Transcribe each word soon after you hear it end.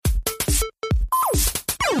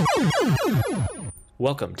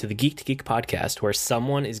Welcome to the Geek to Geek podcast, where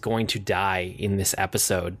someone is going to die in this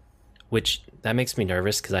episode, which that makes me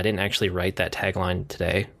nervous because I didn't actually write that tagline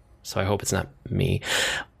today, so I hope it's not me.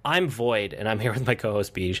 I'm Void, and I'm here with my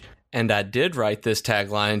co-host Beej. And I did write this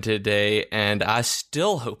tagline today, and I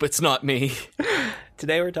still hope it's not me.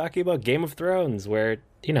 Today we're talking about Game of Thrones, where,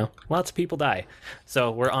 you know, lots of people die. So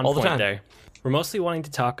we're on point there. We're mostly wanting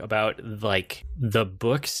to talk about, like, the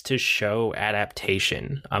books to show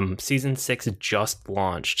adaptation. Season 6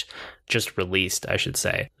 just released, I should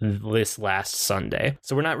say, this last Sunday.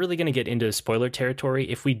 So we're not really going to get into spoiler territory.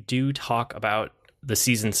 If we do talk about the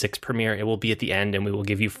season 6 premiere, it will be at the end and we will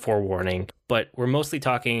give you forewarning. But we're mostly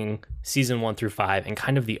talking season 1 through 5 and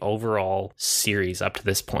kind of the overall series up to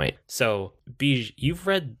this point. So, Beej, you've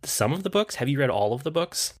read some of the books. Have you read all of the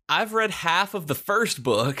books? I've read half of the first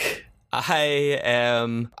book.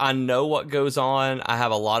 I know what goes on. I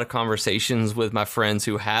have a lot of conversations with my friends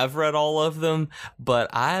who have read all of them, but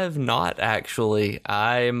I have not actually.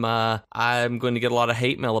 I'm going to get a lot of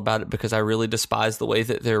hate mail about it because I really despise the way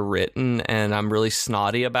that they're written, and I'm really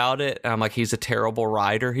snotty about it. I'm like, he's a terrible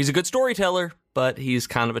writer. He's a good storyteller, but he's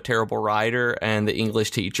kind of a terrible writer, and the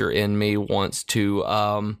English teacher in me wants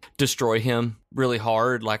to destroy him really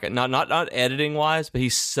hard, like not editing wise, but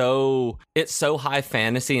it's so high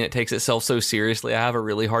fantasy and it takes itself so seriously. I have a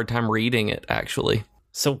really hard time reading it, actually.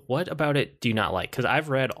 So what about it do you not like? Because I've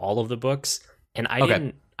read all of the books, and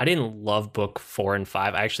I didn't love book 4 and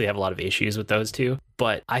 5. I actually have a lot of issues with those two,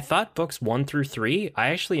 but I thought books 1 through 3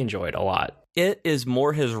 I actually enjoyed a lot. It is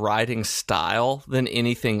more his writing style than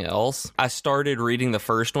anything else. I started reading the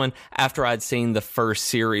first one after I'd seen the first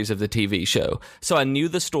series of the TV show. So I knew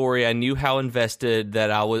the story. I knew how invested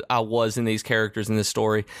that I was in these characters in this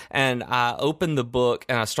story. And I opened the book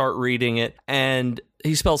and I start reading it, and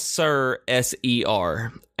he spells Sir,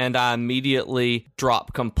 S-E-R. And I immediately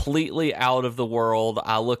drop completely out of the world.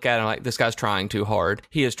 I look at him like, this guy's trying too hard.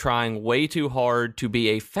 He is trying way too hard to be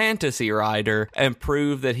a fantasy writer and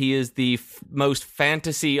prove that he is the most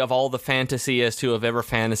fantasy of all the fantasiists who have ever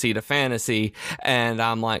fantasied a fantasy. And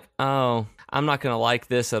I'm like, oh, I'm not going to like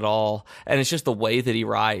this at all. And it's just the way that he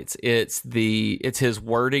writes. It's his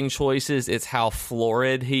wording choices. It's how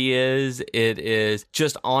florid he is. It is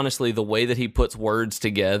just honestly the way that he puts words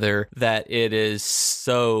together that it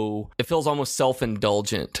feels almost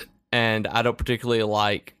self-indulgent. And I don't particularly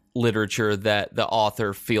like literature that the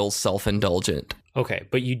author feels self-indulgent. Okay,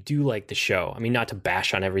 but you do like the show. I mean, not to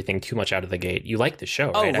bash on everything too much out of the gate. You like the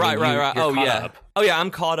show, right? Right. You're caught up. Oh, yeah,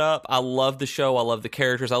 I'm caught up. I love the show. I love the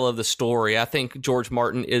characters. I love the story. I think George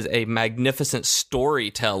Martin is a magnificent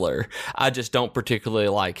storyteller. I just don't particularly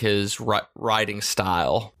like his writing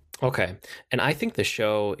style. Okay. And I think the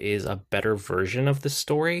show is a better version of the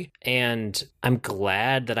story. And I'm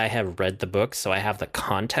glad that I have read the book, so I have the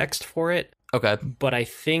context for it. Okay. But I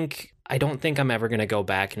don't think I'm ever going to go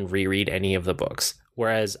back and reread any of the books,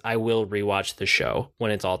 whereas I will rewatch the show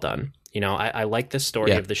when it's all done. You know, I like the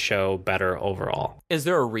story of the show better overall. Is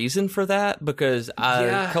there a reason for that? Because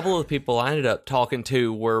a couple of the people I ended up talking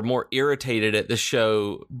to were more irritated at the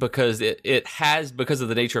show because because of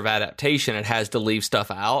the nature of adaptation, it has to leave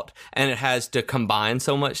stuff out and it has to combine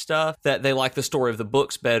so much stuff that they like the story of the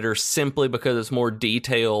books better simply because it's more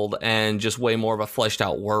detailed and just way more of a fleshed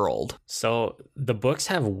out world. So the books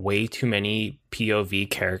have way too many POV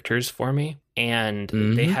characters for me. And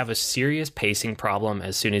they have a serious pacing problem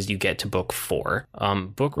as soon as you get to book 4.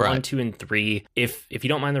 Book 1, 2, and 3, if you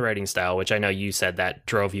don't mind the writing style, which I know you said that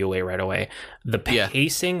drove you away right away, the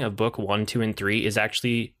pacing of book 1, 2, and 3 is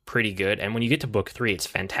actually pretty good. And when you get to book 3, it's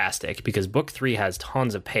fantastic because book 3 has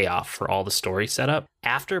tons of payoff for all the story setup.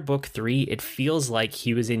 After book 3, it feels like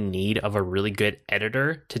he was in need of a really good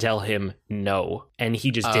editor to tell him no, and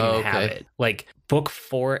he just didn't have it. Like, book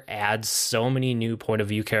 4 adds so many new point of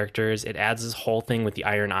view characters. It adds this whole thing with the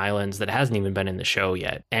Iron Islands that hasn't even been in the show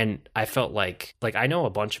yet. And I felt like I know a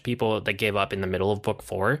bunch of people that gave up in the middle of book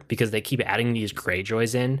 4 because they keep adding these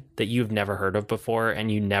Greyjoys in that you've never heard of before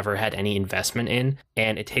and you never had any investment in.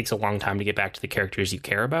 And it takes a long time to get back to the characters you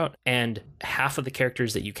care about. And half of the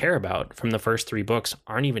characters that you care about from the first 3 books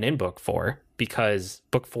aren't even in book 4 because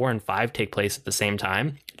book 4 and 5 take place at the same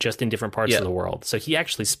time, just in different parts of the world. So he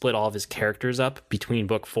actually split all of his characters up between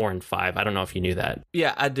book 4 and 5. I don't know if you knew that.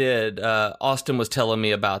 Yeah, I did. Austin was telling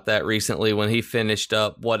me about that recently when he finished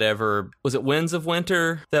up whatever. Was it Winds of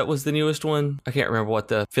Winter? That was the newest one? I can't remember what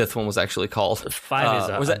the 5th one was actually called.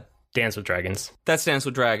 5 is was that Dance with Dragons. That's Dance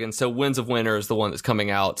with Dragons. So Winds of Winter is the one that's coming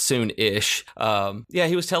out soon-ish. Yeah,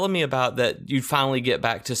 he was telling me about that you'd finally get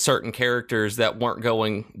back to certain characters that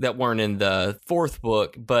weren't in the fourth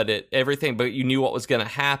book, but you knew what was going to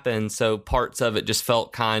happen. So parts of it just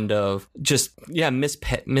felt kind of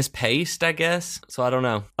mispaced, I guess. So I don't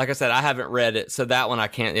know. Like I said, I haven't read it, so that one I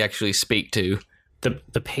can't actually speak to.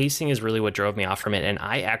 The pacing is really what drove me off from it, and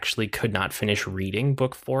I actually could not finish reading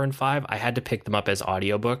book 4 and 5. I had to pick them up as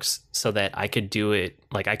audiobooks so that I could do it,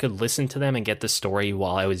 like I could listen to them and get the story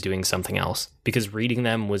while I was doing something else, because reading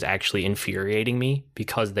them was actually infuriating me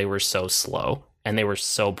because they were so slow and they were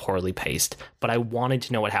so poorly paced. But I wanted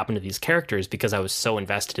to know what happened to these characters because I was so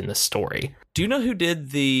invested in the story. Do you know who did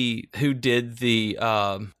the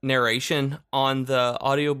narration on the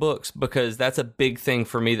audiobooks? Because that's a big thing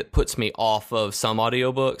for me that puts me off of some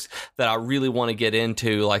audiobooks that I really want to get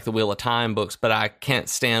into, like the Wheel of Time books, but I can't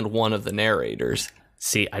stand one of the narrators.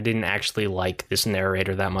 See, I didn't actually like this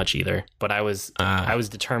narrator that much either, but I was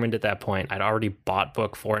determined at that point. I'd already bought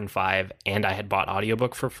book 4 and 5, and I had bought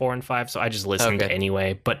audiobook for 4 and 5, so I just listened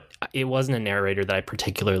anyway, but it wasn't a narrator that I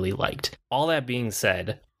particularly liked. All that being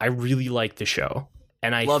said, I really like the show.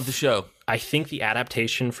 And I love the show. I think the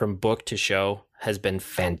adaptation from book to show has been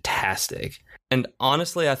fantastic. And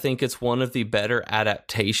honestly, I think it's one of the better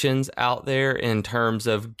adaptations out there in terms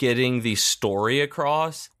of getting the story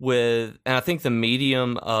across and I think the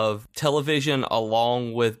medium of television,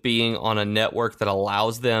 along with being on a network that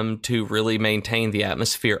allows them to really maintain the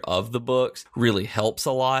atmosphere of the books, really helps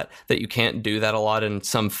a lot. That you can't do that a lot in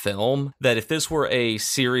some film. That if this were a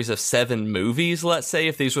series of 7 movies, let's say,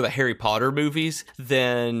 if these were the Harry Potter movies,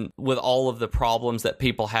 then with all of the problems that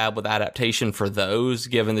people have with adaptation for those,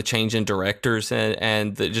 given the change in directors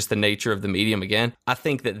and just the nature of the medium again, I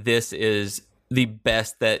think that this is the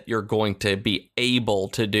best that you're going to be able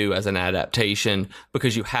to do as an adaptation,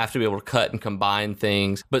 because you have to be able to cut and combine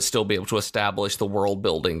things but still be able to establish the world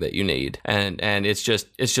building that you need. And it's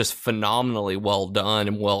just phenomenally well done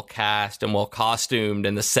and well cast and well costumed,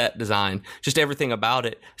 and the set design, just everything about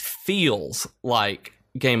it feels like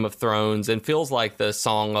Game of Thrones and feels like the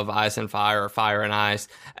Song of Ice and Fire or Fire and Ice,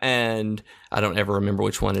 and I don't ever remember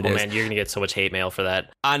which one it is. Oh man, you're gonna get so much hate mail for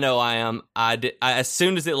that. I know I am. As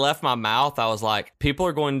soon as it left my mouth, I was like, people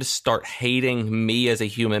are going to start hating me as a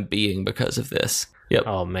human being because of this. Yep.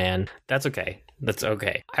 Oh man, that's okay. That's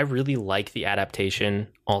okay. I really like the adaptation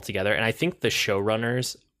altogether, and I think the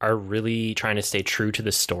showrunners are really trying to stay true to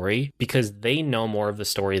the story because they know more of the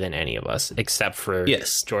story than any of us, except for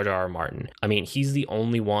George R.R. Martin. I mean, he's the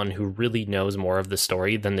only one who really knows more of the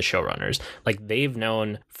story than the showrunners. Like, they've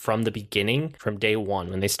known from the beginning, from day one,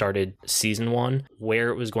 when they started season 1, where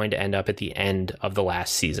it was going to end up at the end of the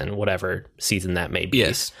last season, whatever season that may be.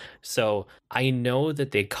 Yes. So I know that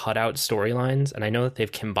they cut out storylines, and I know that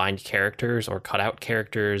they've combined characters or cut out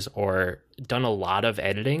characters or done a lot of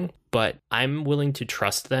editing, but I'm willing to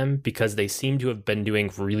trust them because they seem to have been doing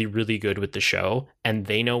really, really good with the show, and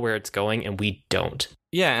they know where it's going and we don't.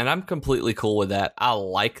 Yeah, and I'm completely cool with that. I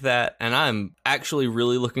like that, and I'm actually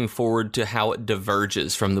really looking forward to how it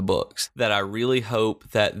diverges from the books. That I really hope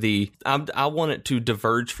that I want it to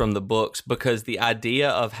diverge from the books, because the idea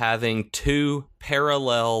of having 2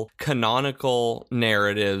 parallel canonical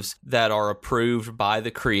narratives that are approved by the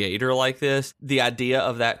creator like this, the idea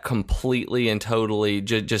of that completely and totally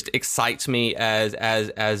just excites me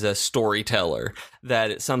as a storyteller.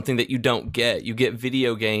 That it's something that you don't get. You get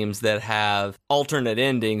video games that have alternate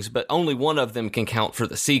endings, but only one of them can count for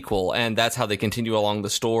the sequel, and that's how they continue along the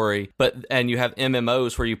story. And you have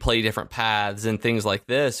MMOs where you play different paths and things like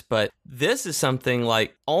this, but this is something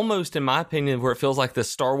like, almost in my opinion, where it feels like the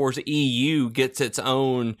Star Wars EU gets its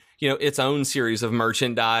own series of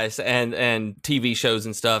merchandise and TV shows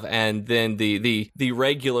and stuff, and then the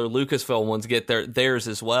regular Lucasfilm ones get theirs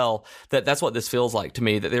as well. That's what this feels like to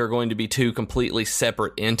me, that they're going to be 2 completely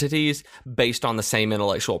separate entities based on the same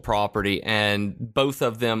intellectual property, and both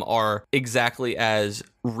of them are exactly as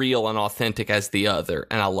real and authentic as the other,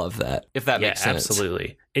 and I love that, if that makes sense.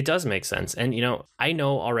 Absolutely. It does make sense. And, I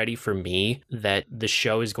know already for me that the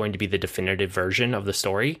show is going to be the definitive version of the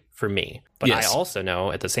story for me. But yes. I also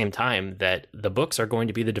know at the same time that the books are going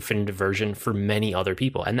to be the definitive version for many other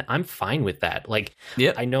people. And I'm fine with that. Like,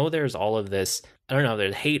 yep. I know there's all of this, I don't know,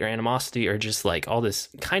 there's hate or animosity or just like all this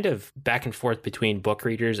kind of back and forth between book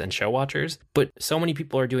readers and show watchers. But so many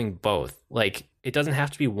people are doing both. Like, it doesn't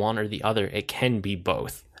have to be one or the other. It can be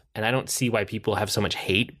both. And I don't see why people have so much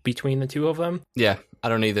hate between the two of them. Yeah, I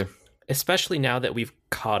don't either. especially now that we've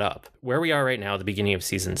caught up. Where we are right now, the beginning of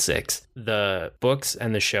season 6, the books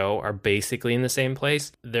and the show are basically in the same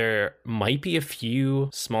place. There might be a few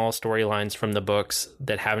small storylines from the books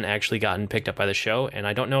that haven't actually gotten picked up by the show, and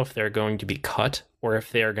I don't know if they're going to be cut or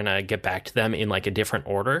if they're going to get back to them in like a different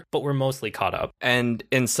order, but we're mostly caught up. And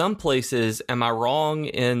in some places, am I wrong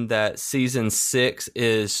in that season 6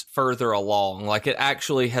 is further along? Like it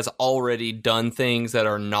actually has already done things that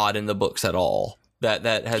are not in the books at all?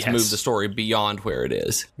 That has moved the story beyond where it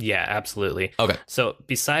is. Yeah, absolutely. Okay. So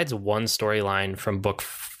besides one storyline from book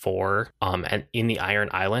 4, and in the Iron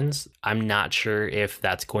Islands, I'm not sure if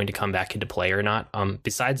that's going to come back into play or not.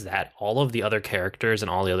 Besides that, all of the other characters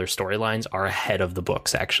and all the other storylines are ahead of the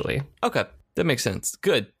books, actually. Okay, that makes sense.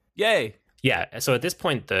 Good. Yay. Yeah, so at this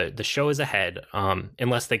point, the show is ahead,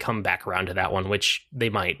 unless they come back around to that one, which they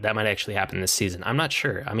might. That might actually happen this season. I'm not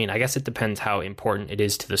sure. I mean, I guess it depends how important it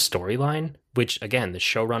is to the storyline, which, again, the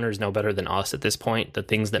showrunners know better than us at this point, the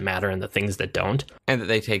things that matter and the things that don't. And that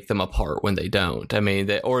they take them apart when they don't. I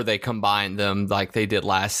mean, or they combine them like they did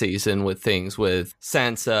last season with things with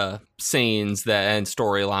Sansa scenes and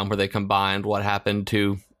storyline where they combined what happened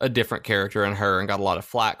to a different character and her and got a lot of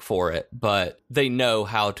flack for it, but they know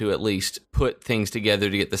how to at least put things together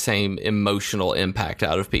to get the same emotional impact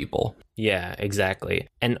out of people. Yeah, exactly.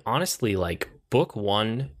 And honestly, like, book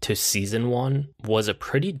 1 to season 1 was a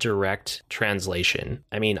pretty direct translation.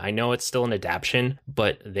 I mean, I know it's still an adaptation,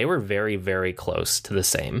 but they were very, very close to the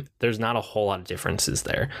same. There's not a whole lot of differences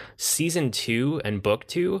there. Season 2 and book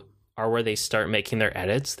 2 are where they start making their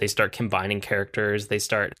edits. They start combining characters. They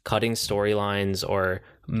start cutting storylines or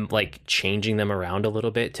like changing them around a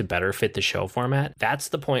little bit to better fit the show format. That's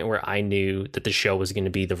the point where I knew that the show was going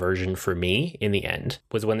to be the version for me in the end,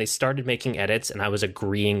 was when they started making edits and I was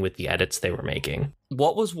agreeing with the edits they were making.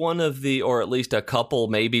 What was one of the, or at least a couple,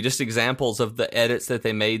 maybe just examples of the edits that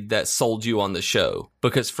they made that sold you on the show?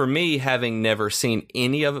 Because for me, having never seen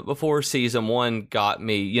any of it before, season 1 got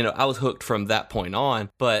me, I was hooked from that point on,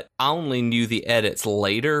 but I only knew the edits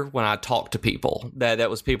later when I talked to people. That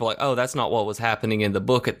was people like, oh, that's not what was happening in the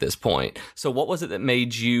book at this point. So what was it that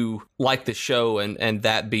made you like the show and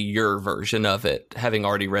that be your version of it, having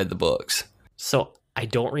already read the books? So I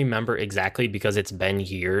don't remember exactly because it's been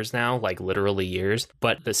years now, like literally years.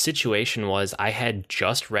 But the situation was I had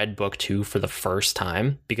just read book 2 for the first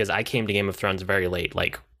time because I came to Game of Thrones very late,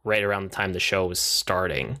 like right around the time the show was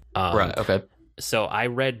starting. Right. Okay. So I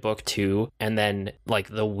read book 2 and then like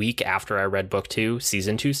the week after I read book 2,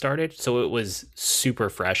 season 2 started. So it was super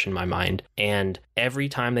fresh in my mind. And every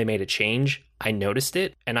time they made a change, I noticed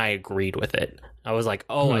it and I agreed with it. I was like,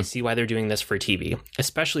 oh, I see why they're doing this for TV,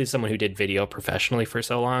 especially as someone who did video professionally for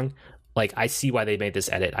so long. Like, I see why they made this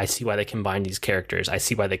edit. I see why they combined these characters. I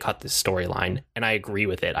see why they cut this storyline. And I agree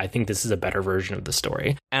with it. I think this is a better version of the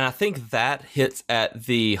story. And I think that hits at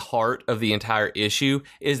the heart of the entire issue,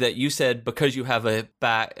 is that you said because you have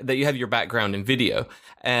that you have your background in video.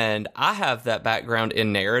 And I have that background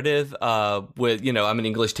in narrative with, I'm an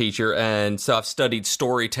English teacher. And so I've studied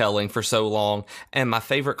storytelling for so long. And my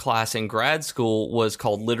favorite class in grad school was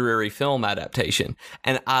called literary film adaptation.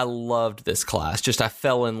 And I loved this class. I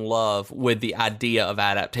fell in love with the idea of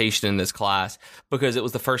adaptation in this class because it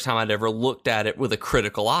was the first time I'd ever looked at it with a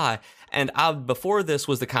critical eye. And I, before this,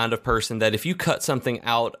 was the kind of person that if you cut something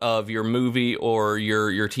out of your movie or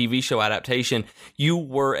your TV show adaptation, you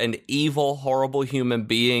were an evil, horrible human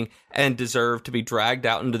being and deserved to be dragged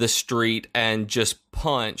out into the street and just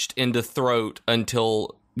punched in the throat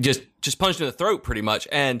until just punched in the throat pretty much.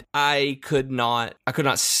 And I could not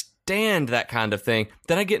stand that kind of thing.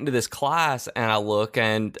 Then I get into this class and I look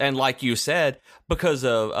and like you said, because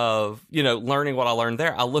of learning what I learned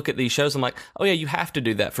there, I look at these shows. I'm like, oh yeah, you have to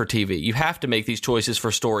do that for TV. You have to make these choices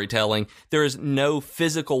for storytelling. There is no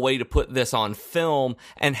physical way to put this on film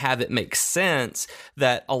and have it make sense.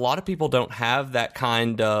 That a lot of people don't have that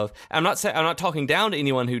kind of. I'm not talking down to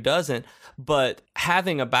anyone who doesn't. But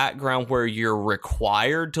having a background where you're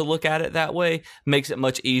required to look at it that way makes it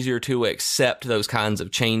much easier to accept those kinds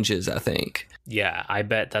of changes, I think. Yeah, I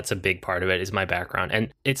bet that's a big part of it is my background.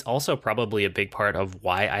 And it's also probably a big part of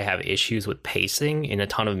why I have issues with pacing in a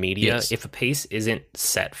ton of media. Yes. If a pace isn't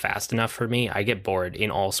set fast enough for me, I get bored in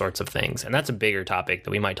all sorts of things. And that's a bigger topic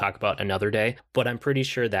that we might talk about another day. But I'm pretty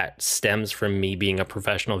sure that stems from me being a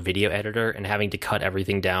professional video editor and having to cut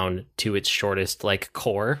everything down to its shortest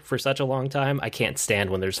core for such a long time. I can't stand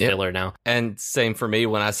when there's filler now. And same for me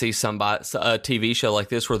when I see a TV show like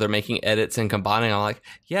this where they're making edits and combining. I'm like,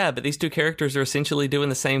 yeah, but these two characters are are essentially doing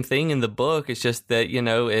the same thing in the book. It's just that, you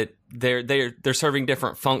know, they're serving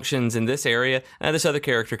different functions in this area. This other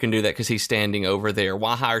character can do that because he's standing over there.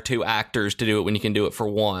 Why hire 2 actors to do it when you can do it for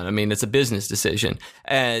 1? I mean, it's a business decision.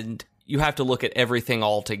 And you have to look at everything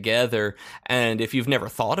all together. And if you've never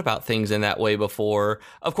thought about things in that way before,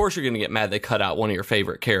 of course you're going to get mad they cut out one of your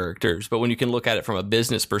favorite characters. But when you can look at it from a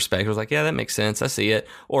business perspective, it's like, yeah, that makes sense. I see it.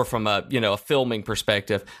 Or from a filming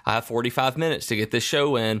perspective, I have 45 minutes to get this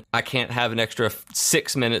show in. I can't have an extra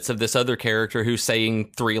 6 minutes of this other character who's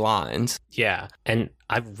saying 3 lines. Yeah. And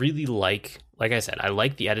I really like I said, I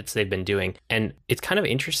like the edits they've been doing, and it's kind of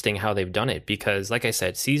interesting how they've done it because, like I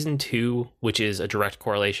said, season 2, which is a direct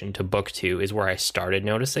correlation to book 2, is where I started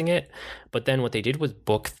noticing it. But then what they did with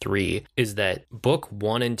book 3 is that book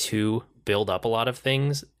 1 and 2 build up a lot of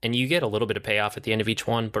things, and you get a little bit of payoff at the end of each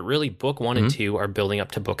one, but really book 1 and 2 are building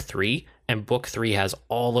up to book 3, and book 3 has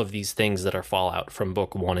all of these things that are fallout from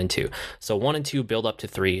book 1 and 2. So 1 and 2 build up to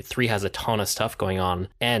 3. 3 has a ton of stuff going on,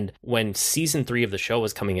 and when season 3 of the show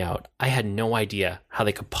was coming out, I had no idea how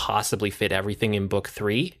they could possibly fit everything in book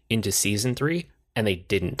 3 into season 3, and they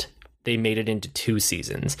didn't. They made it into 2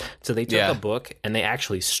 seasons. So they took a book and they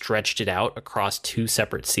actually stretched it out across 2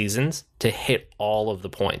 separate seasons to hit all of the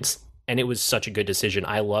points. And it was such a good decision.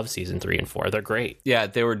 I love season 3 and 4. They're great. Yeah,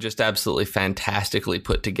 they were just absolutely fantastically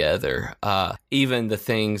put together. Even the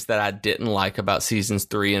things that I didn't like about seasons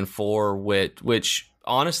 3 and 4, which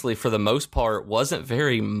honestly, for the most part, wasn't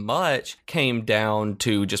very much, came down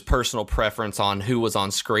to just personal preference on who was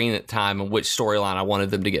on screen at the time and which storyline I wanted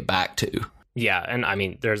them to get back to. Yeah, and I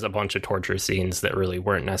mean, there's a bunch of torture scenes that really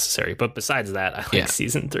weren't necessary. But besides that, I like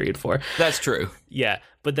season 3 and 4. That's true. Yeah,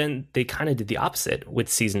 but then they kind of did the opposite with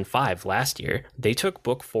season 5 last year. They took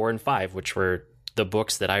book 4 and 5, which were the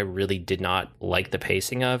books that I really did not like the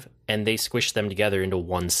pacing of, and they squished them together into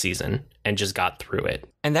 1 season and just got through it.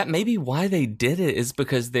 And that may be why they did it, is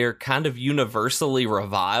because they're kind of universally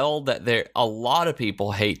reviled, that a lot of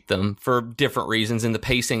people hate them for different reasons, and the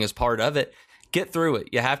pacing is part of it. Get through it.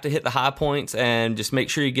 You have to hit the high points and just make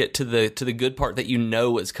sure you get to the good part that you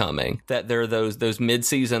know is coming. That there are those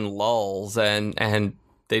mid-season lulls, and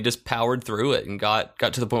they just powered through it and got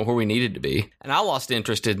to the point where we needed to be. And I lost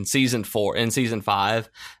interest in season 5.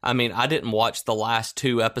 I mean, I didn't watch the last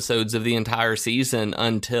 2 episodes of the entire season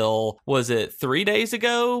until, was it 3 days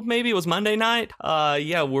ago? Maybe it was Monday night. I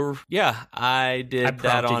did. I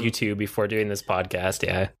prompted you two before doing this podcast.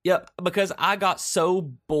 Yeah. Yep. Because I got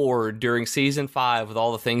so bored during season 5 with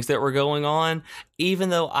all the things that were going on. Even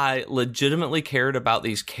though I legitimately cared about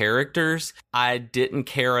these characters, I didn't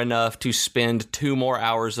care enough to spend 2 more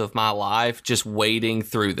hours of my life just wading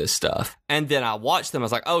through this stuff. And then I watched them. I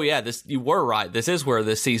was like, oh yeah, you were right. This is where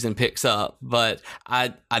this season picks up. But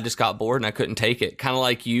I just got bored and I couldn't take it. Kind of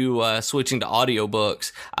like you switching to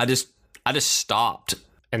audiobooks. I just stopped.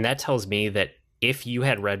 And that tells me that if you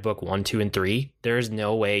had read book 1, 2, and 3, there's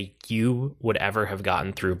no way you would ever have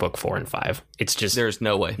gotten through book 4 and 5. It's just... There's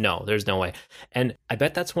no way. No, there's no way. And I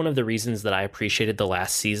bet that's one of the reasons that I appreciated the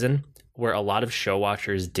last season, where a lot of show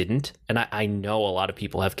watchers didn't. And I know a lot of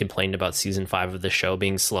people have complained about season 5 of the show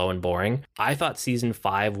being slow and boring. I thought season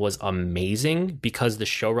 5 was amazing because the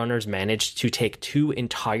showrunners managed to take 2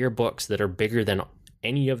 entire books that are bigger than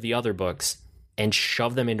any of the other books and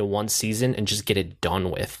shove them into 1 season and just get it done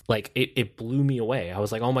with. Like, it blew me away. I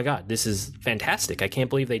was like, oh my God, this is fantastic. I can't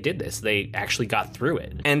believe they did this. They actually got through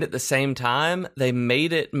it. And at the same time, they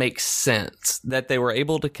made it make sense, that they were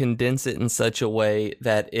able to condense it in such a way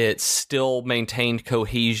that it still maintained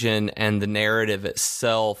cohesion and the narrative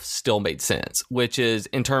itself still made sense, which is,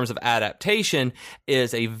 in terms of adaptation,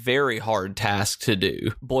 is a very hard task to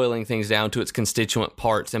do. Boiling things down to its constituent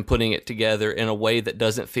parts and putting it together in a way that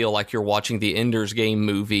doesn't feel like you're watching the Ender's Game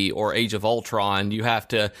movie or Age of Ultron. You have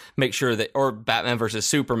to make sure that, or Batman versus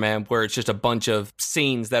Superman, where it's just a bunch of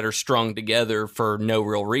scenes that are strung together for no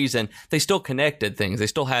real reason. They still connected things. They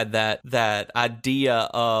still had that idea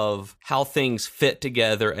of how things fit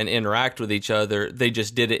together and interact with each other. They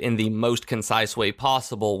just did it in the most concise way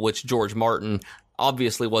possible, which George Martin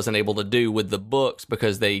obviously wasn't able to do with the books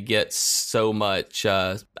because they get so much,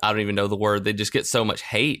 I don't even know the word, they just get so much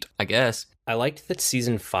hate, I guess. I liked that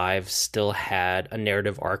season 5 still had a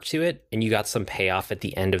narrative arc to it, and you got some payoff at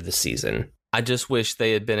the end of the season. I just wish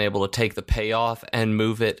they had been able to take the payoff and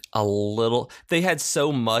move it a little. They had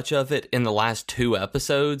so much of it in the last 2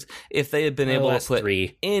 episodes. If they had been able to put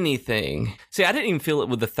 3. anything. See, I didn't even feel it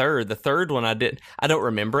with the third. The third one, I don't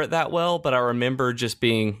remember it that well, but I remember just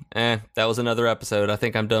being, that was another episode. I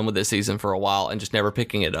think I'm done with this season for a while, and just never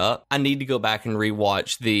picking it up. I need to go back and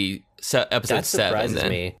rewatch the episode that 7. surprises Then.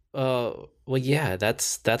 me. Well, yeah,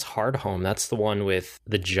 that's Hard Home. That's the one with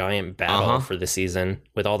the giant battle for the season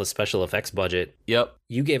with all the special effects budget. Yep.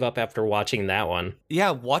 You gave up after watching that one.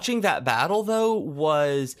 Yeah, watching that battle, though,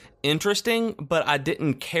 was interesting, but I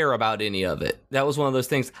didn't care about any of it. That was one of those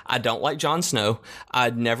things. I don't like Jon Snow.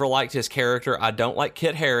 I'd never liked his character. I don't like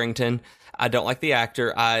Kit Harington. I don't like the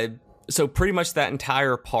actor. So pretty much that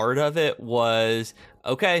entire part of it was,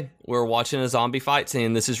 okay, we're watching a zombie fight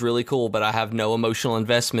scene. This is really cool, but I have no emotional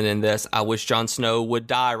investment in this. I wish Jon Snow would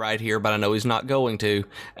die right here, but I know he's not going to.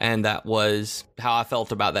 And that was how I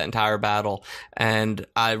felt about that entire battle. And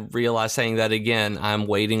I realized, saying that again, I'm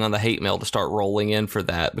waiting on the hate mail to start rolling in for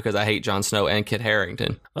that because I hate Jon Snow and Kit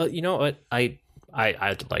Harington. Well, you know what? I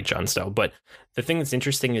like Jon Snow, but the thing that's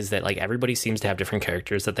interesting is that like everybody seems to have different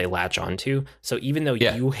characters that they latch onto. So even though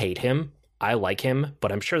you hate him, I like him,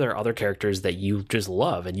 but I'm sure there are other characters that you just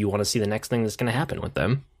love and you want to see the next thing that's going to happen with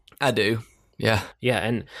them. I do. Yeah. Yeah,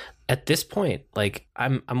 and at this point, like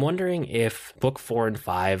I'm wondering if book 4 and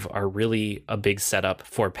 5 are really a big setup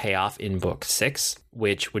for payoff in book 6,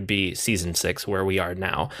 which would be season 6 where we are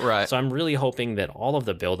now. Right. So I'm really hoping that all of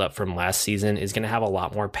the buildup from last season is going to have a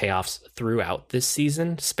lot more payoffs throughout this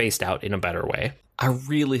season, spaced out in a better way. I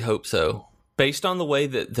really hope so. Based on the way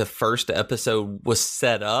that the first episode was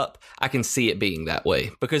set up, I can see it being that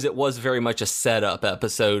way because it was very much a setup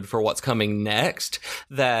episode for what's coming next.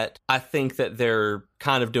 That I think that they're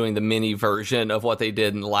kind of doing the mini version of what they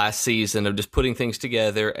did in the last season of just putting things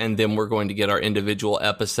together, and then we're going to get our individual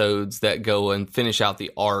episodes that go and finish out the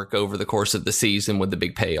arc over the course of the season with the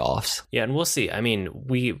big payoffs. Yeah, and we'll see. I mean,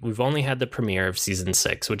 we've only had the premiere of season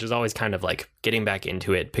 6, which is always kind of like getting back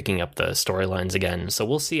into it, picking up the storylines again. So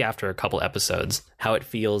we'll see after a couple episodes how it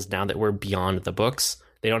feels now that we're beyond the books.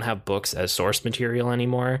 They don't have books as source material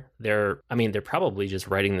anymore. They're probably just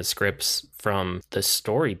writing the scripts from the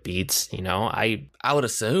story beats, you know. I would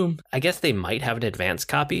assume. I guess they might have an advanced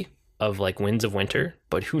copy of like Winds of Winter,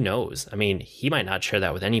 but who knows? I mean, he might not share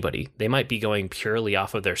that with anybody. They might be going purely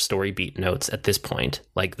off of their story beat notes at this point.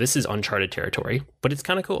 Like, this is uncharted territory, but it's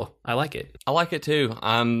kind of cool. I like it. I like it too.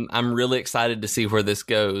 I'm really excited to see where this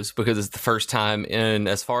goes because it's the first time in,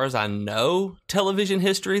 as far as I know, television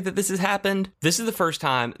history that this has happened. This is the first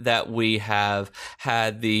time that we have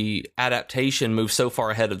had the adaptation move so far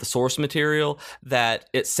ahead of the source material that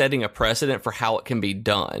it's setting a precedent for how it can be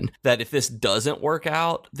done. That if this doesn't work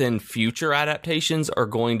out, then future adaptations are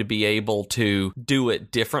going to be able to do it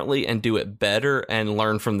differently and do it better and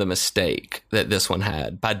learn from the mistake that this one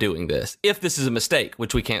had by doing this. If this is a mistake,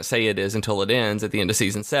 which we can't say it is until it ends at the end of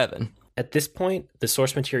season 7. At this point, the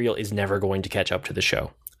source material is never going to catch up to the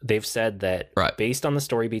show. They've said that based on the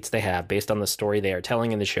story beats they have, based on the story they are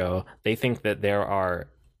telling in the show, they think that there are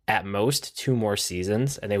at most 2 more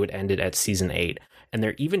seasons and they would end it at season 8. And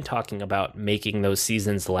they're even talking about making those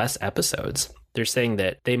seasons less episodes. They're saying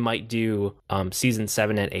that they might do season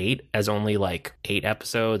 7 and 8 as only like 8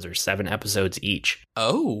 episodes or 7 episodes each.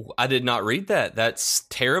 Oh, I did not read that. That's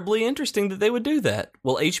terribly interesting that they would do that.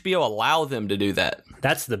 Will HBO allow them to do that?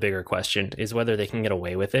 That's the bigger question, is whether they can get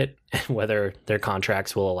away with it and whether their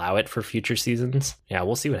contracts will allow it for future seasons. Yeah,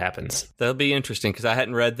 we'll see what happens. That'll be interesting because I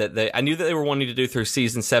hadn't read that. I knew that they were wanting to do through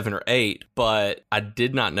season 7 or 8, but I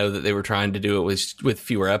did not know that they were trying to do it with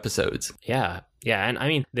fewer episodes. Yeah. Yeah, and I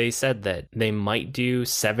mean, they said that they might do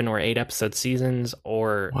 7 or 8 episode seasons,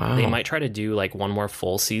 or they might try to do like one more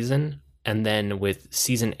full season, and then with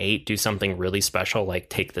season 8 do something really special, like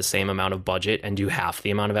take the same amount of budget and do half the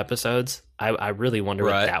amount of episodes. I really wonder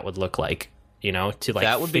what that would look like, you know, to like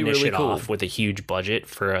that would finish be really it cool. off with a huge budget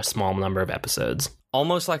for a small number of episodes.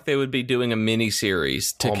 Almost like they would be doing a mini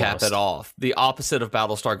series to cap it off. The opposite of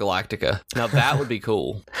Battlestar Galactica. Now that would be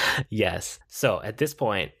cool. Yes. So at this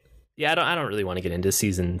point, yeah, I don't really want to get into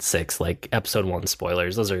season 6, like episode 1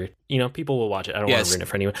 spoilers. Those are, you know, people will watch it. I don't want to ruin it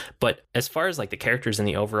for anyone. But as far as like the characters in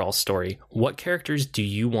the overall story, what characters do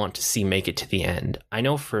you want to see make it to the end? I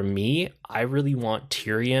know for me, I really want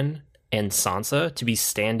Tyrion and Sansa to be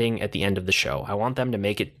standing at the end of the show. I want them to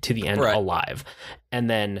make it to the end alive. And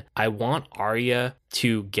then I want Arya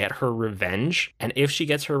to get her revenge. And if she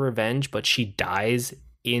gets her revenge, but she dies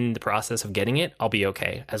in the process of getting it, I'll be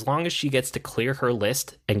okay. As long as she gets to clear her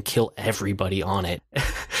list and kill everybody on it.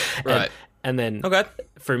 And then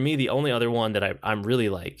for me, the only other one that I'm really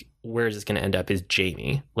like, where is this going to end up is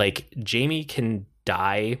Jaime. Like, Jaime can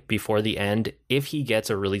die before the end if he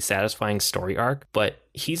gets a really satisfying story arc, but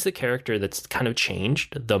he's the character that's kind of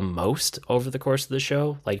changed the most over the course of the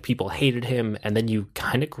show. Like, people hated him, and then you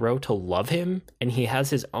kind of grow to love him, and he has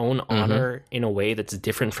his own honor in a way that's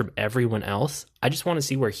different from everyone else. I just want to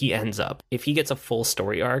see where he ends up. If he gets a full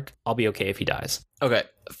story arc, I'll be okay if he dies. Okay,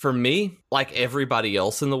 for me, like everybody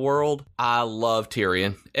else in the world, I love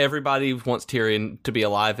Tyrion. Everybody wants Tyrion to be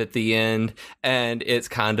alive at the end, and it's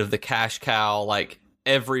kind of the cash cow. Like,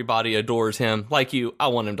 everybody adores him. Like you, I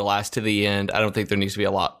want him to last to the end. I don't think there needs to be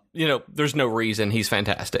a lot. There's no reason. He's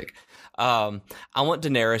fantastic. I want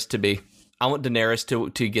Daenerys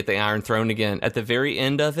to get the Iron Throne again. At the very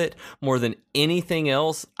end of it, more than anything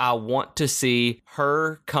else, I want to see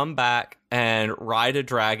her come back and ride a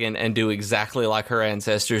dragon and do exactly like her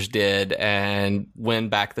ancestors did and win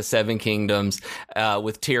back the Seven Kingdoms,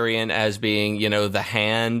 with Tyrion as being, the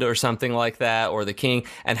hand or something like that, or the king,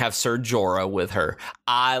 and have Ser Jorah with her.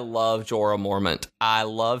 I love Jorah Mormont. I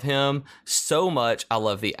love him so much. I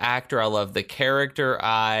love the actor. I love the character.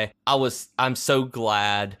 I'm so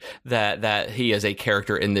glad that he is a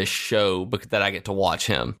character in this show, because that I get to watch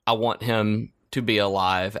him. I want him to be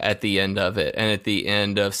alive at the end of it, and at the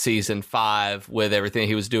end of season 5, with everything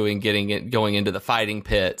he was doing, going into the fighting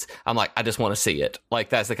pits. I'm like, I just want to see it. Like,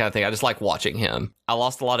 that's the kind of thing I just like watching him. I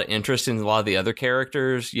lost a lot of interest in a lot of the other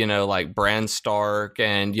characters, like Bran Stark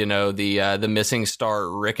and the missing star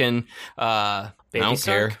Rickon. I don't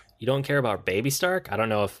care. You don't care about Baby Stark? I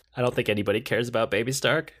don't think anybody cares about Baby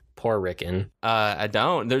Stark. Poor Rickon. I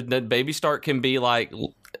don't. The Baby Stark can be like,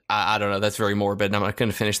 I don't know. That's very morbid, and I'm not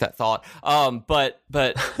going to finish that thought. But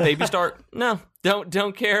Baby Stark, no,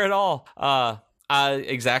 don't care at all.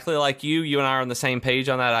 Exactly like you and I are on the same page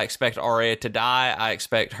on that. I expect Arya to die. I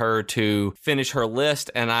expect her to finish her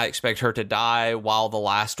list, and I expect her to die while the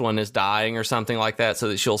last one is dying or something like that, so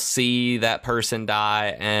that she'll see that person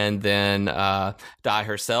die and then die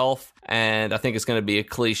herself. And I think it's going to be a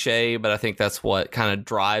cliche, but I think that's what kind of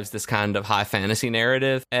drives this kind of high fantasy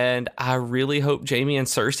narrative. And I really hope Jaime and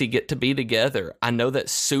Cersei get to be together. I know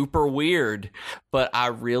that's super weird, but I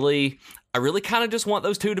really kind of just want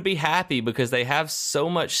those two to be happy, because they have so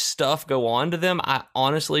much stuff go on to them. I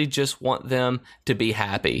honestly just want them to be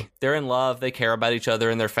happy. They're in love. They care about each other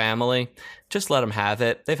and their family. Just let them have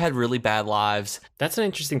it. They've had really bad lives. That's an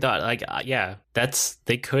interesting thought. Like,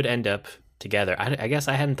 they could end up together. I guess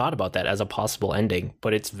I hadn't thought about that as a possible ending,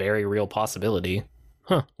 but it's very real possibility.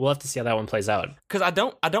 We'll have to see how that one plays out. Because I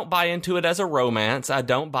don't buy into it as a romance. I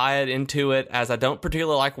don't buy into it as, I don't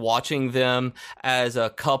particularly like watching them as a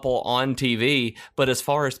couple on TV. But as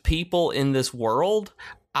far as people in this world,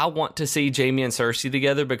 I want to see Jaime and Cersei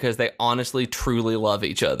together, because they honestly, truly love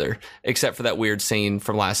each other. Except for that weird scene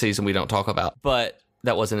from last season we don't talk about. But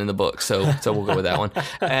that wasn't in the book, so we'll go with that one.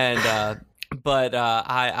 And But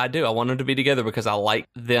I do. I want them to be together because I like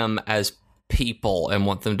them as people and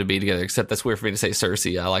want them to be together. Except that's weird for me to say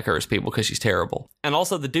Cersei. I like her as people because she's terrible. And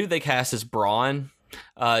also the dude they cast is Bronn.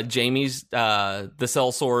 Jaime's the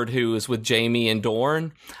sellsword who is with Jaime and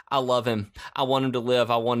Dorne. I love him. I want him to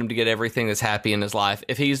live. I want him to get everything that's happy in his life.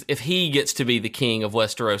 If he gets to be the king of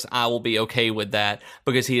Westeros, I will be okay with that,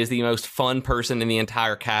 because he is the most fun person in the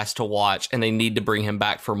entire cast to watch, and they need to bring him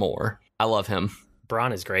back for more. I love him.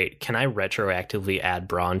 Bronn is great. Can I retroactively add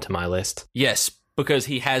Bronn to my list? Yes, because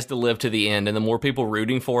he has to live to the end, and the more people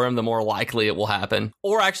rooting for him, the more likely it will happen.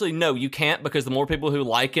 Or actually, no, you can't, because the more people who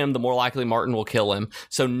like him, the more likely Martin will kill him.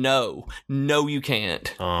 So no, you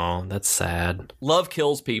can't. Oh, that's sad. Love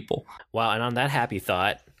kills people. Wow, and on that happy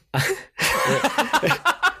thought,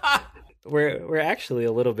 we're actually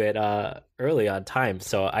a little bit early on time,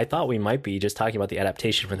 so I thought we might be just talking about the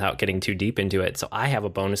adaptation without getting too deep into it. So I have a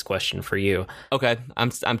bonus question for you. Okay,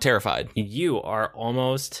 I'm terrified. You are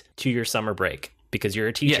almost to your summer break because you're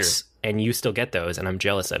a teacher, yes, and you still get those, and I'm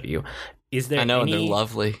jealous of you. Is there? I know, and they're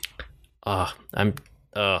lovely.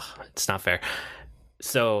 It's not fair.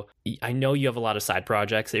 So I know you have a lot of side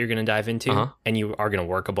projects that you're going to dive into, and you are going to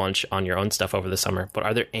work a bunch on your own stuff over the summer. But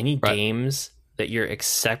are there any games that you're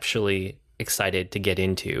exceptionally excited to get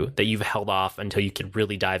into that you've held off until you could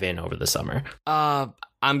really dive in over the summer?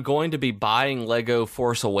 I'm going to be buying Lego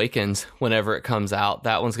Force Awakens whenever it comes out.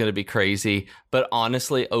 That one's going to be crazy. But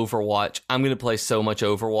honestly, Overwatch, I'm going to play so much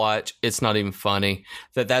Overwatch, it's not even funny.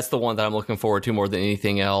 That's the one that I'm looking forward to more than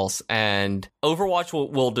anything else. And Overwatch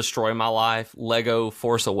will destroy my life. Lego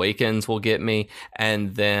Force Awakens will get me.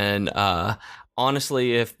 And then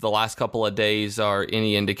honestly, if the last couple of days are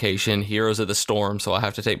any indication, Heroes of the Storm. So I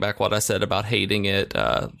have to take back what I said about hating it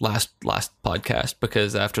last podcast,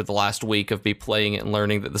 because after the last week of me playing it and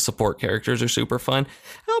learning that the support characters are super fun,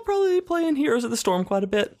 I'll probably be playing Heroes of the Storm quite a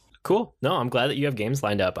bit. Cool. No, I'm glad that you have games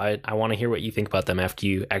lined up. I want to hear what you think about them after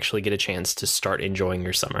you actually get a chance to start enjoying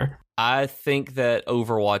your summer. I think that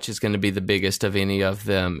Overwatch is going to be the biggest of any of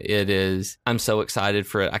them. It is. I'm so excited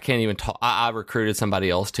for it. I can't even talk. I recruited somebody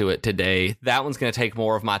else to it today. That one's going to take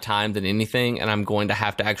more of my time than anything, and I'm going to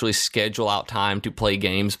have to actually schedule out time to play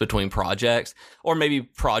games between projects, or maybe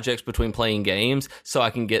projects between playing games, so I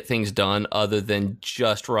can get things done other than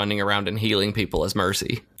just running around and healing people as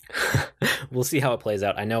Mercy. We'll see how it plays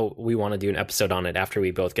out. I know we want to do an episode on it after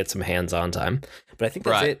we both get some hands-on time, but I think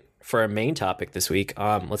that's it for our main topic this week.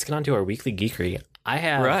 Let's get on to our weekly geekery. I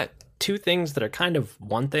have two things that are kind of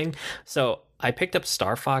one thing. So I picked up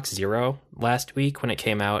Star Fox Zero last week when it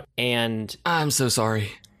came out, and I'm so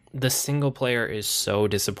sorry. The single player is so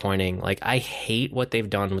disappointing. Like, I hate what they've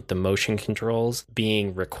done with the motion controls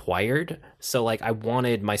being required. So like, I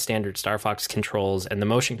wanted my standard Star Fox controls, and the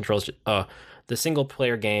motion controls, the single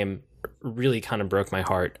player game really kind of broke my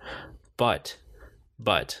heart. But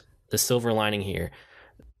the silver lining here,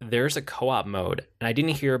 there's a co-op mode, and I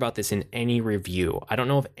didn't hear about this in any review. I don't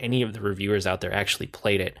know if any of the reviewers out there actually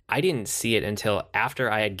played it. I didn't see it until after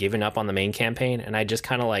I had given up on the main campaign, and I just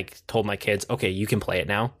kind of like told my kids, okay, you can play it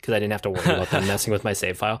now, because I didn't have to worry about them messing with my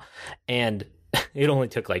save file. And it only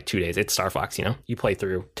took like 2 days. It's Star Fox, you play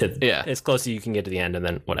through to as close as you can get to the end, and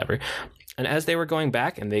then whatever. And as they were going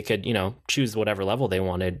back and they could, choose whatever level they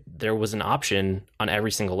wanted, there was an option on every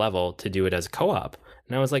single level to do it as co-op.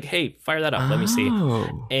 And I was like, hey, fire that up. Let me see.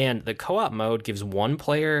 And the co-op mode gives one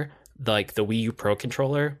player like the Wii U Pro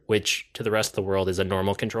controller, which to the rest of the world is a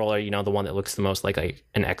normal controller, the one that looks the most like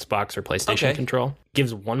an Xbox or PlayStation control.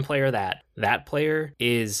 Gives one player that. That player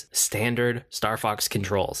is standard Star Fox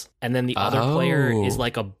controls. And then the other player is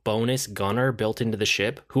like a bonus gunner built into the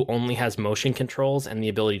ship who only has motion controls and the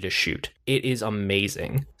ability to shoot. It is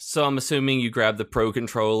amazing. So I'm assuming you grab the Pro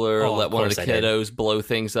controller, let one of the kiddos blow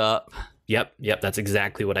things up. Yep, that's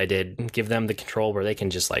exactly what I did. Give them the control where they can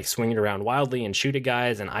just like swing it around wildly and shoot at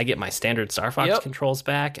guys, and I get my standard Star Fox controls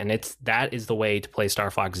back, and that is the way to play Star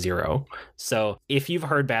Fox Zero. So if you've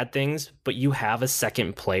heard bad things, but you have a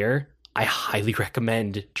second player, I highly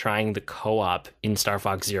recommend trying the co-op in Star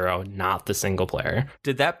Fox Zero, not the single player.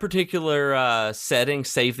 Did that particular setting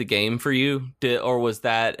save the game for you? Or was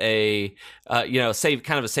that a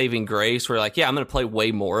saving grace where like, I'm going to play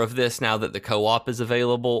way more of this now that the co-op is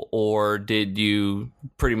available? Or did you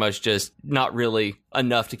pretty much just not really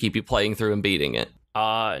enough to keep you playing through and beating it?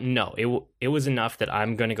 No, it was enough that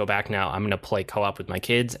I'm going to go back now. I'm going to play co-op with my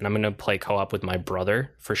kids, and I'm going to play co-op with my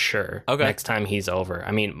brother for sure. Okay. Next time he's over.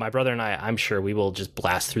 I mean, my brother and I'm sure we will just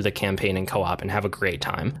blast through the campaign in co-op and have a great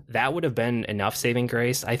time. That would have been enough saving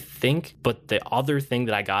grace, I think. But the other thing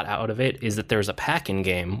that I got out of it is that there's a pack-in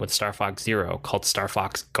game with Star Fox Zero called Star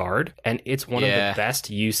Fox Guard, and it's one of the best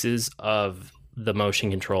uses of the motion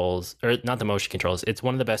controls, or not the motion controls, it's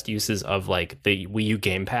one of the best uses of like the Wii U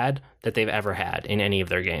gamepad that they've ever had in any of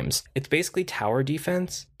their games. It's basically tower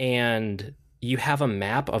defense, and you have a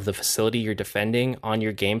map of the facility you're defending on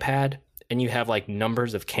your gamepad, and you have like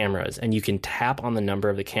numbers of cameras, and you can tap on the number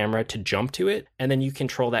of the camera to jump to it, and then you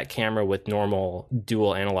control that camera with normal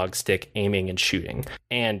dual analog stick aiming and shooting,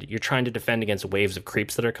 and you're trying to defend against waves of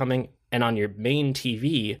creeps that are coming. And on your main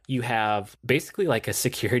TV, you have basically like a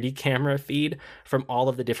security camera feed from all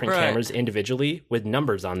of the different cameras individually with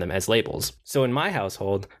numbers on them as labels. So in my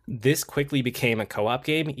household, this quickly became a co-op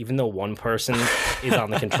game, even though one person is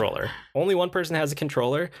on the controller. Only one person has a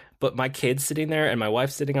controller, but my kids sitting there and my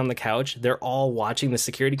wife sitting on the couch, they're all watching the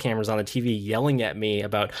security cameras on the TV yelling at me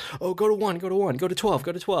about, oh, go to 1, go to 1, go to 12,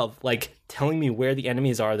 go to 12. Like telling me where the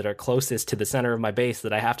enemies are that are closest to the center of my base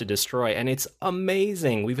that I have to destroy. And it's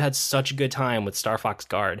amazing. We've had such a good time with Star Fox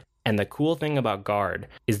Guard. And the cool thing about Guard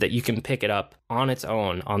is that you can pick it up on its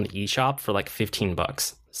own on the eShop for like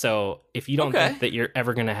 $15. So if you don't think that you're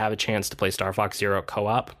ever going to have a chance to play Star Fox Zero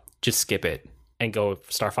co-op, just skip it and go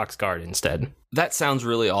Star Fox Guard instead. That sounds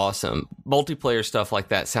really awesome. Multiplayer stuff like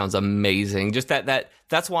that sounds amazing. Just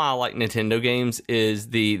that's why I like Nintendo games, is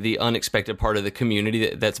the unexpected part of the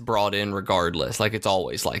community that's brought in regardless. Like, it's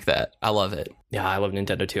always like that. I love it. Yeah, I love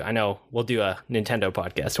Nintendo too. I know we'll do a Nintendo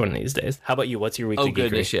podcast one of these days. How about you? What's your weekly geekery? Oh,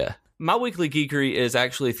 goodness, yeah. My weekly geekery is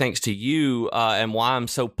actually thanks to you, and why I'm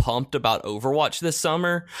so pumped about Overwatch this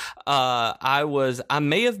summer. I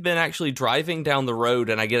may have been actually driving down the road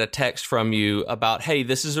and I get a text from you about, hey,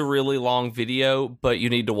 this is a really long video, but you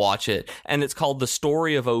need to watch it. And it's called The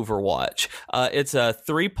Story of Overwatch. It's a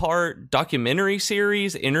 3-part documentary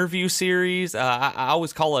series, interview series. I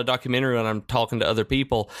always call it a documentary when I'm talking to other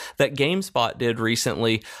people, that GameSpot did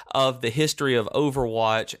recently, of the history of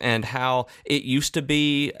Overwatch and how it used to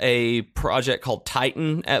be a a project called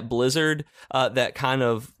Titan at Blizzard that kind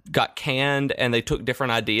of got canned, and they took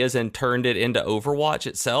different ideas and turned it into Overwatch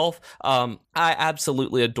itself. I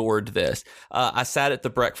absolutely adored this. I sat at the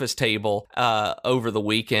breakfast table over the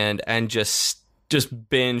weekend and just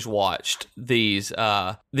binge watched these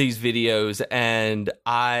videos, and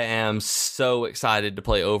I am so excited to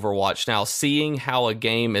play Overwatch now. Seeing how a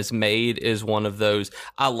game is made is one of those.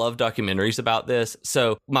 I love documentaries about this.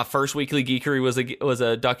 So my first Weekly Geekery was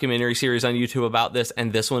a documentary series on YouTube about this,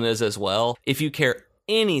 and this one is as well. If you care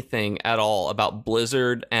anything at all about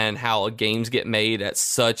Blizzard and how games get made at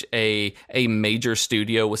such a major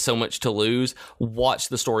studio with so much to lose, watch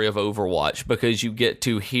the story of Overwatch, because you get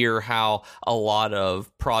to hear how a lot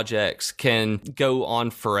of projects can go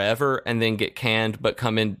on forever and then get canned but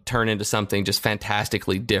turn into something just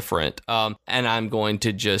fantastically different. And I'm going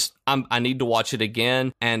to I need to watch it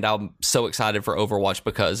again, and I'm so excited for Overwatch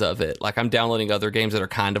because of it. Like, I'm downloading other games that are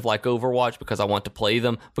kind of like Overwatch because I want to play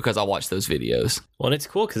them, because I watch those videos. Well, and it's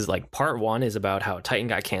cool because like part 1 is about how Titan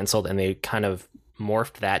got canceled and they kind of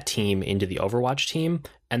morphed that team into the Overwatch team.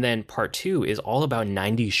 And then part 2 is all about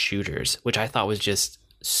 90s shooters, which I thought was just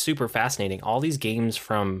super fascinating. All these games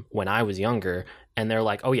from when I was younger, and they're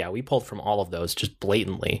like, oh yeah, we pulled from all of those just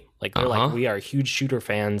blatantly. Like, they're like, we are huge shooter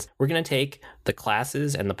fans. We're going to take the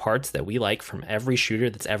classes and the parts that we like from every shooter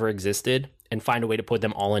that's ever existed and find a way to put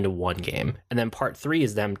them all into one game. And then part 3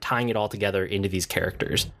 is them tying it all together into these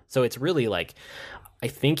characters. So it's really like, I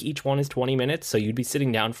think each one is 20 minutes, so you'd be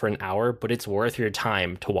sitting down for an hour, but it's worth your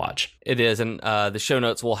time to watch. It is, and the show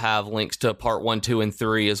notes will have links to part 1, 2, and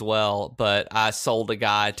 3 as well, but I sold a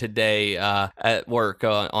guy today at work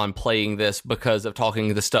on playing this because of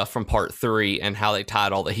talking the stuff from part 3 and how they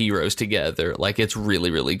tied all the heroes together. Like, it's really,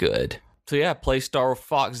 really good. So yeah, play Star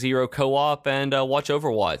Fox Zero co-op and watch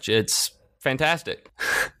Overwatch. It's fantastic.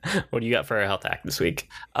 What do you got for our health hack this week?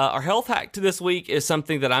 Our health hack to this week is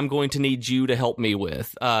something that I'm going to need you to help me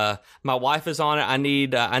with. My wife is on it. I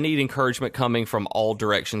need encouragement coming from all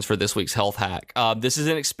directions for this week's health hack. This is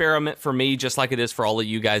an experiment for me, just like it is for all of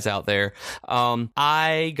you guys out there.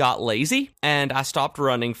 I got lazy and I stopped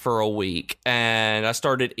running for a week, and I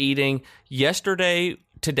started eating yesterday.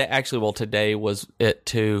 Today was it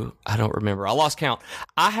too. I don't remember. I lost count.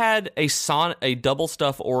 I had a double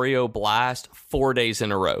stuffed Oreo blast 4 days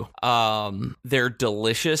in a row. They're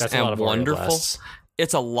delicious and wonderful.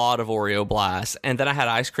 It's a lot of Oreo blasts. And then I had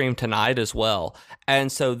ice cream tonight as well.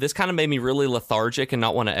 And so this kind of made me really lethargic and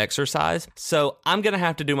not want to exercise. So I'm going to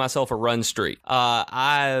have to do myself a run streak.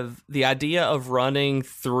 The idea of running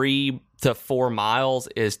 3 to 4 miles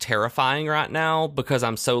is terrifying right now because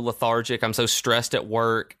I'm so lethargic. I'm so stressed at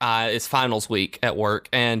work. It's finals week at work,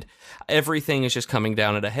 and everything is just coming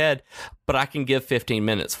down at a head. But I can give 15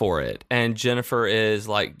 minutes for it. And Jennifer is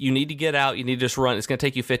like, you need to get out. You need to just run. It's going to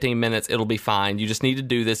take you 15 minutes. It'll be fine. You just need to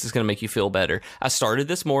do this. It's going to make you feel better. I started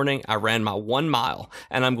this morning. I ran my 1 mile,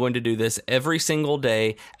 and I'm going to do this every single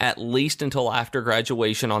day, at least until after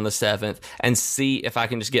graduation on the 7th, and see if I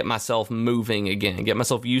can just get myself moving again, get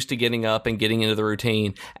myself used to getting up and getting into the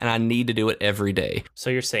routine. And I need to do it every day. So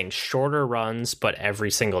you're saying shorter runs, but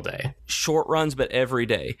every single day? Short runs, but every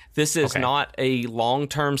day. This is not a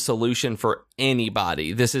long-term solution for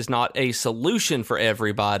anybody. This is not a solution for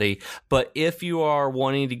everybody, but if you are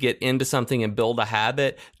wanting to get into something and build a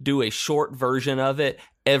habit, do a short version of it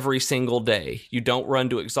every single day. You don't run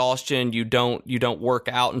to exhaustion. You don't work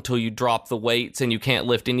out until you drop the weights and you can't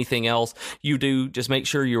lift anything else. You do just make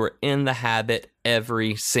sure you are in the habit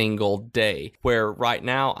every single day. Where right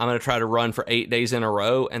now I'm going to try to run for 8 days in a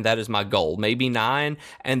row, and that is my goal. Maybe 9,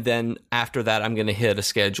 and then after that I'm going to hit a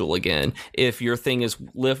schedule again. If your thing is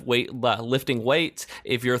lifting weights,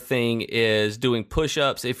 if your thing is doing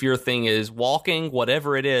push-ups, if your thing is walking,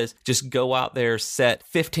 whatever it is, just go out there, set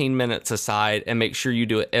 15 minutes aside, and make sure you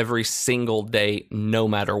do it every single day, no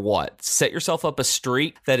matter what. Set yourself up a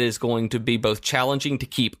streak that is going to be both challenging to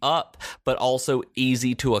keep up, but also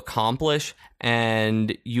easy to accomplish,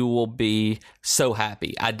 and you will be so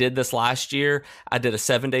happy. I did this last year. I did a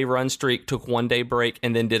 7-day run streak, took 1 day break,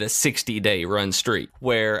 and then did a 60-day run streak,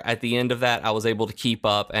 where at the end of that, I was able to keep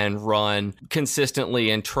up and run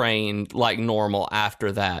consistently and train like normal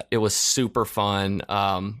after that. It was super fun,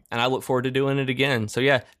 and I look forward to doing it again. So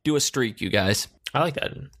yeah, do a streak, you guys. I like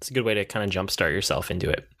that. It's a good way to kind of jumpstart yourself into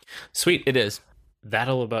it. Sweet. It is.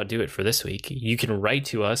 That'll about do it for this week. You can write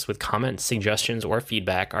to us with comments, suggestions, or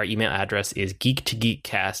feedback. Our email address is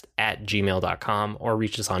geek2geekcast@gmail.com, or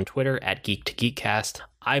reach us on Twitter @geek2geekcast.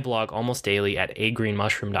 I blog almost daily at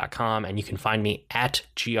agreenmushroom.com, and you can find me at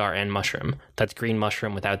grnmushroom. That's green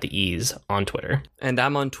mushroom without the E's on Twitter. And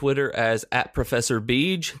I'm on Twitter as at Professor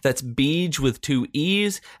Beej. That's Beej with 2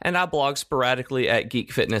 E's. And I blog sporadically at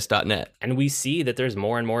geekfitness.net. And we see that there's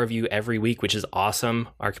more and more of you every week, which is awesome.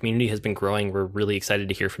 Our community has been growing. We're really excited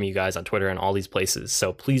to hear from you guys on Twitter and all these places.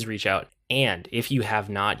 So please reach out. And if you have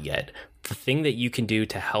not yet, the thing that you can do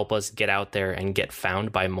to help us get out there and get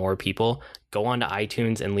found by more people, go on to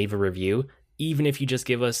iTunes and leave a review. Even if you just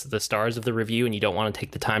give us the stars of the review and you don't want to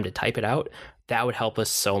take the time to type it out, that would help us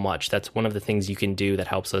so much. That's one of the things you can do that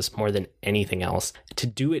helps us more than anything else. To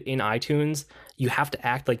do it in iTunes, you have to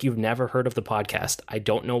act like you've never heard of the podcast. I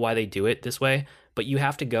don't know why they do it this way, but you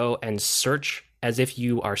have to go and search as if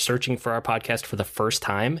you are searching for our podcast for the first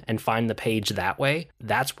time and find the page that way.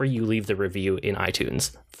 That's where you leave the review in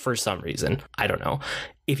iTunes for some reason. I don't know.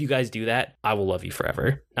 If you guys do that, I will love you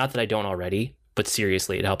forever. Not that I don't already, but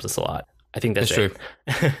seriously, it helps us a lot. I think that's it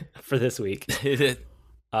for this week.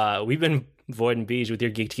 We've been Void and Beej with your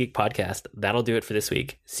Geek to Geek podcast. That'll do it for this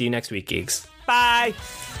week. See you next week, geeks. Bye.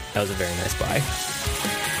 That was a very nice bye.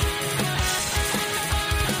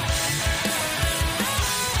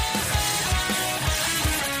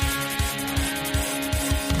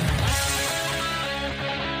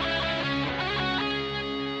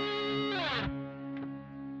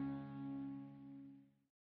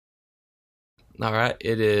 All right.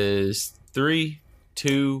 It is 3,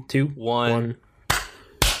 2, 1.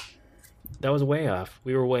 That was way off.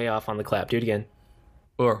 We were way off on the clap. Do it again.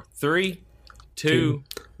 Or 3, 2,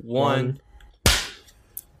 1.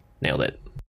 Nailed it.